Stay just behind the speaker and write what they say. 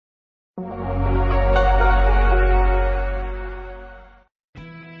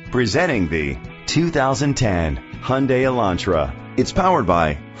Presenting the 2010 Hyundai Elantra. It's powered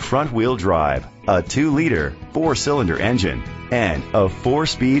by front-wheel drive, a 2-liter, 4-cylinder engine, and a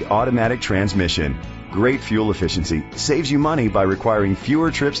 4-speed automatic transmission. Great fuel efficiency saves you money by requiring fewer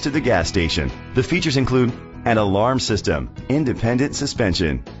trips to the gas station. The features include an alarm system, independent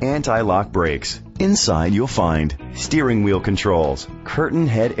suspension, anti-lock brakes. Inside you'll find steering wheel controls, curtain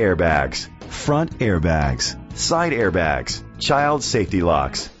head airbags, front airbags, side airbags, child safety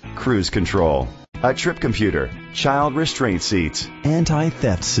locks, cruise control, a trip computer, child restraint seats,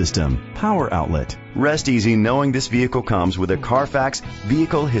 anti-theft system, power outlet. Rest easy knowing this vehicle comes with a Carfax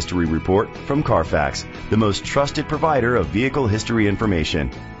Vehicle History Report from Carfax, the most trusted provider of vehicle history information.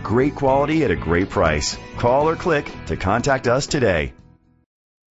 Great quality at a great price. Call or click to contact us today.